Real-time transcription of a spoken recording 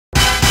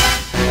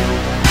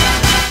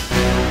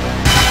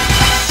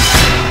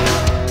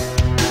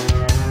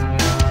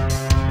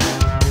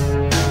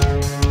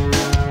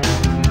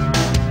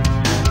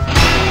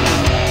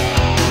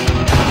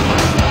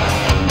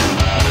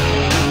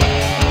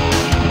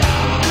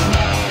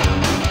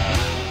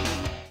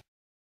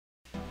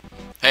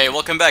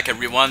welcome back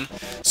everyone.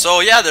 So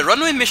yeah, the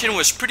runway mission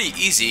was pretty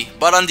easy,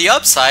 but on the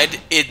upside,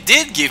 it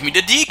did give me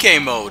the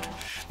DK mode.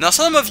 Now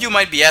some of you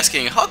might be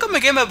asking, how come a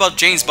game about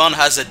James Bond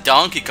has a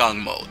Donkey Kong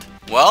mode?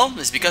 Well,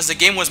 it's because the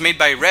game was made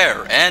by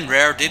Rare, and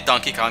Rare did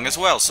Donkey Kong as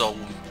well, so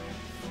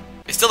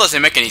it still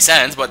doesn't make any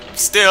sense, but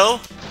still,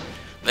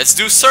 let's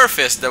do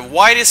Surface, the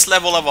widest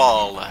level of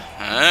all.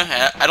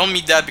 I don't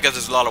mean that because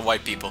there's a lot of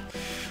white people.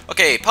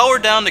 Okay, power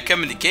down the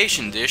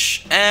communication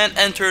dish and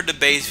enter the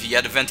base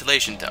via the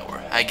ventilation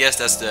tower. I guess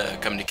that's the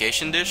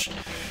communication dish.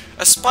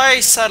 A spy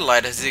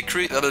satellite has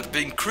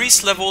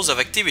increased levels of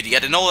activity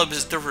at an all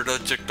observatory.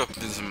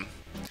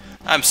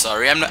 I'm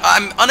sorry,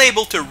 I'm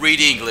unable to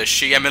read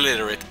English. I'm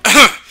illiterate.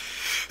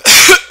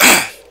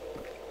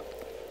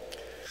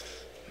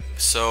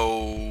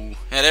 So,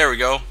 yeah, there we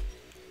go.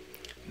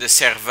 The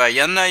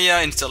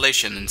Servayanaya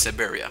installation in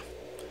Siberia.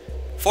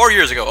 4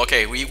 years ago.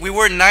 Okay, we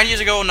were 9 years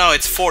ago, now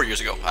it's 4 years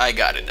ago. I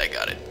got it.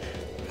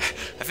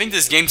 I think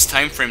this game's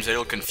time frame's a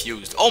little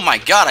confused. Oh my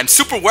god, I'm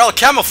super well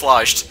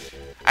camouflaged!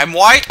 I'm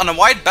white on a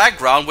white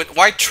background with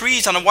white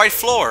trees on a white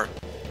floor.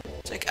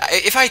 It's like,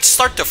 if I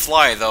start to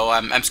fly though,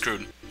 I'm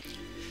screwed.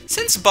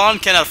 Since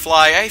Bond cannot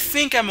fly, I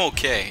think I'm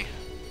okay.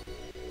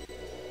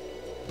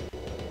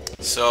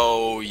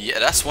 So, yeah,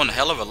 that's one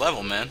hell of a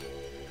level, man.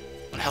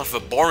 One hell of a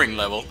boring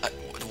level.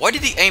 Why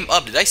did he aim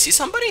up? Did I see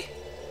somebody?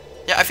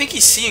 Yeah, I think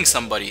he's seeing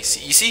somebody. You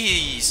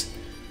see,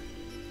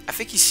 I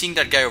think he's seeing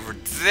that guy over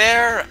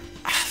there.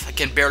 I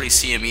can barely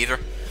see him either.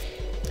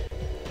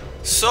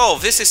 So,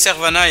 this is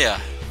Servanaya.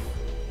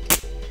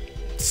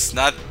 It's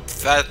not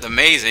that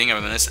amazing. I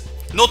mean, there's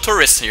no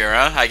tourists here,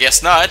 huh? I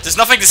guess not. There's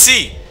nothing to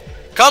see.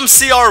 Come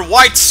see our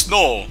white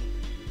snow.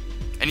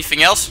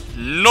 Anything else?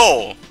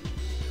 No.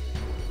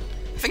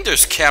 I think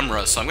there's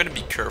cameras, so I'm gonna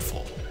be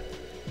careful.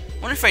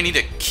 I wonder if I need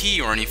a key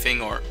or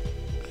anything, or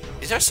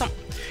is there some?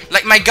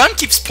 Like, my gun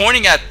keeps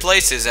pointing at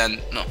places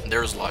and... No,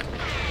 there's lock.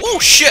 Oh,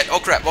 shit! Oh,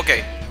 crap.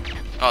 Okay.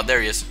 Oh,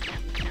 there he is.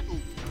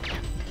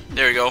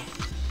 There we go.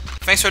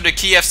 Thanks for the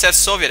Kiev set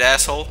Soviet,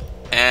 asshole.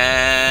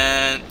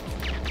 And...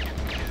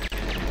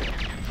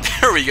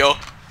 There we go.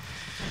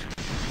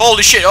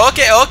 Holy shit.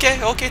 Okay.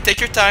 Take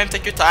your time.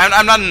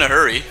 I'm not in a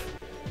hurry.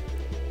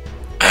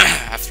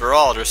 After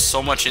all, there's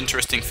so much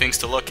interesting things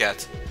to look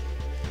at.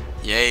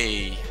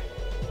 Yay.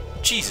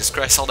 Jesus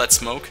Christ, all that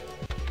smoke.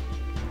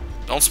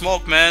 Don't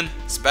smoke, man.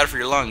 It's bad for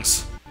your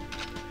lungs.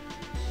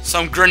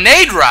 Some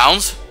grenade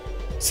rounds?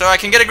 So I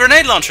can get a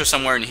grenade launcher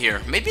somewhere in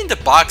here. Maybe in the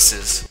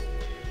boxes.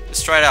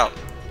 Let's try it out.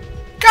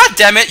 God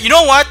damn it, you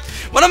know what?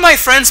 One of my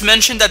friends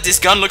mentioned that this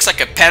gun looks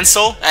like a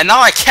pencil, and now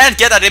I can't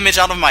get that image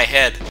out of my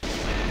head.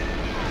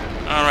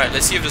 Alright,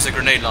 let's see if there's a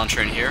grenade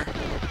launcher in here.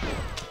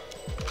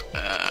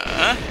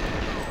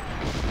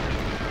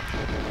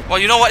 Well,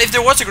 you know what? If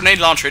there was a grenade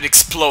launcher, it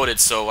exploded,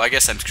 so I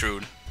guess I'm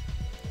screwed.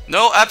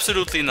 No,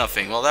 absolutely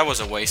nothing. Well, that was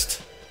a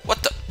waste.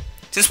 What the?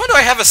 Since when do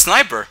I have a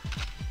sniper?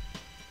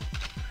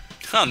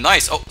 Oh,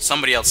 nice. Oh,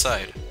 somebody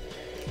outside.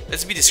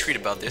 Let's be discreet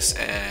about this,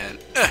 and...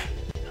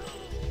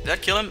 Did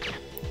that kill him?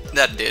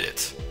 That did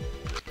it.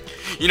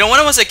 You know, when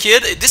I was a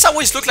kid, this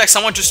always looked like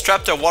someone just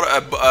strapped a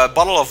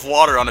bottle of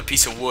water on a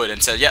piece of wood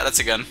and said, yeah, that's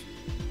a gun.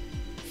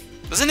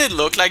 Doesn't it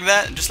look like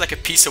that? Just like a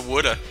piece of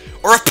wood?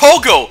 Or a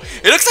pogo!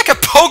 It looks like a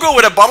pogo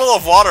with a bottle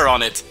of water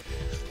on it.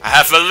 I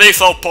have a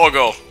lethal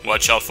pogo.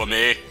 Watch out for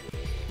me.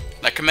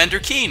 Like Commander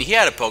Keen, he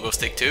had a pogo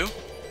stick too.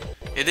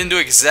 It didn't do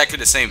exactly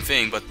the same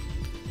thing, but...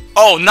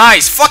 Oh,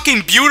 nice!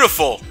 Fucking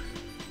beautiful!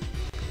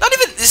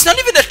 It's not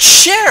even a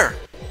chair!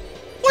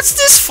 What's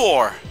this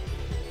for?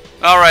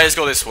 Alright, let's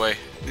go this way.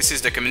 This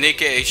is the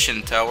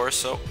communication tower,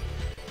 so...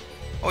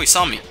 Oh, he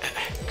saw me.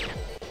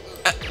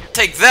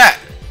 Take that!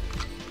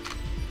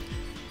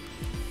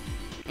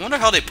 I wonder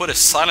how they put a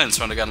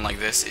silencer on a gun like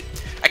this.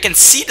 I can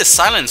see the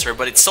silencer,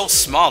 but it's so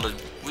small.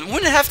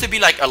 Wouldn't it have to be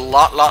like a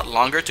lot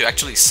longer to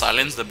actually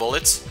silence the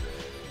bullets?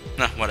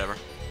 Nah, whatever.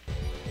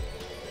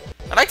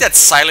 I like that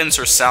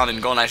silencer sound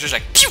in GoldenEye. It's just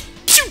like pew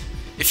pew.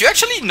 If you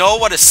actually know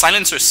what a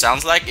silencer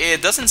sounds like,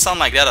 it doesn't sound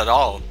like that at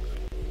all.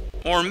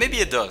 Or maybe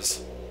it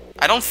does.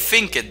 I don't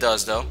think it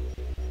does though.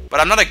 But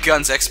I'm not a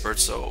guns expert,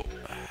 so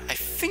I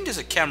think there's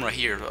a camera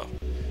here though.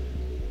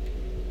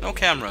 No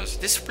cameras.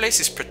 This place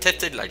is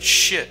protected like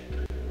shit.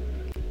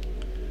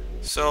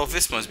 So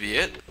this must be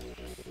it.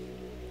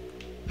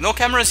 No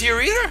cameras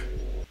here either?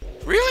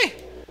 Really?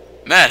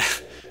 Man,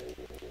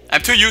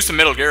 I'm too used to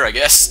Metal Gear, I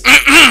guess.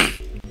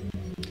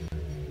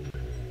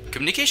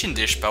 Communication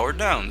dish powered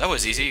down. That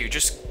was easy. You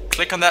just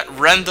click on that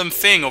random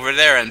thing over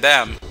there and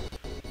bam.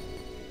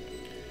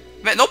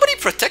 Man, nobody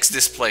protects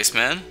this place,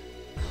 man.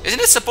 Isn't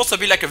it supposed to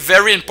be like a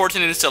very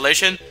important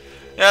installation?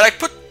 Yeah, like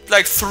put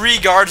like 3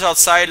 guards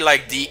outside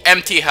like the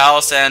empty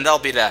house and that'll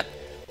be that.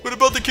 What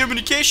about the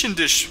communication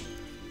dish?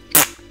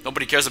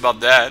 Nobody cares about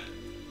that.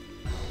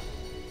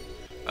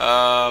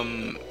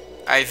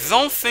 I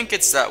don't think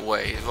it's that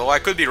way. Though I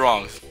could be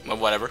wrong. But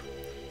whatever.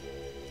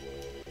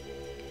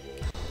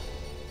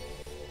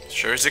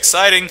 Sure is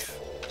exciting.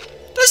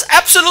 There's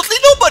absolutely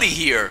nobody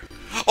here.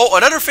 Oh,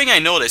 another thing I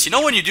noticed. You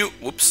know when you do...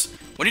 Whoops.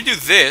 When you do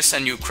this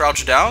and you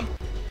crouch down,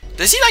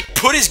 Does he like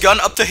put his gun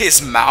up to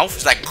his mouth?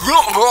 It's like...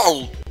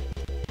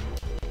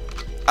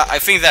 I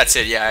think that's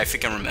it, yeah, I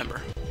think I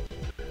remember.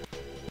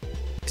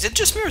 Is it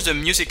just me or is the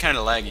music kind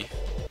of laggy?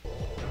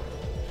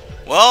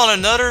 Well,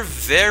 another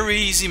very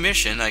easy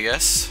mission, I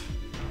guess.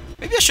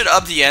 Maybe I should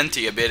up the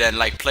ante a bit and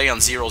like play on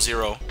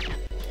 0-0.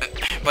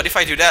 But if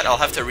I do that, I'll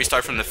have to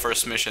restart from the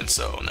first mission,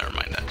 so never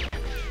mind that.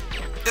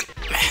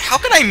 How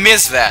can I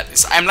miss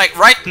that? I'm like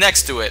right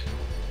next to it.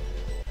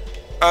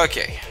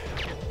 Okay.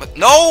 But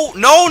no!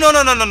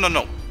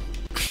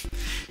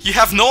 You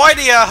have no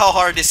idea how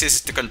hard this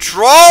is to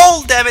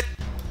control, damn it!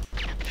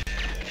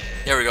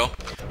 There we go.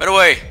 By the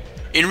way,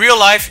 in real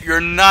life, you're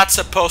not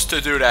supposed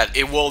to do that.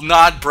 It will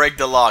not break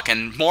the lock,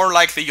 and more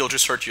likely you'll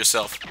just hurt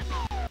yourself.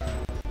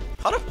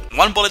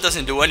 One bullet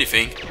doesn't do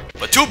anything,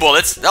 but 2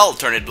 bullets, that'll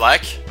turn it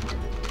black.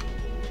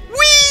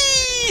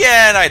 Whee!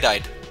 And I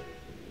died.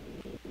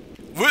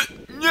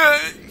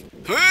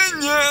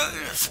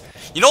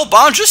 You know,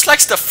 Bond just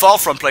likes to fall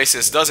from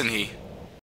places, doesn't he?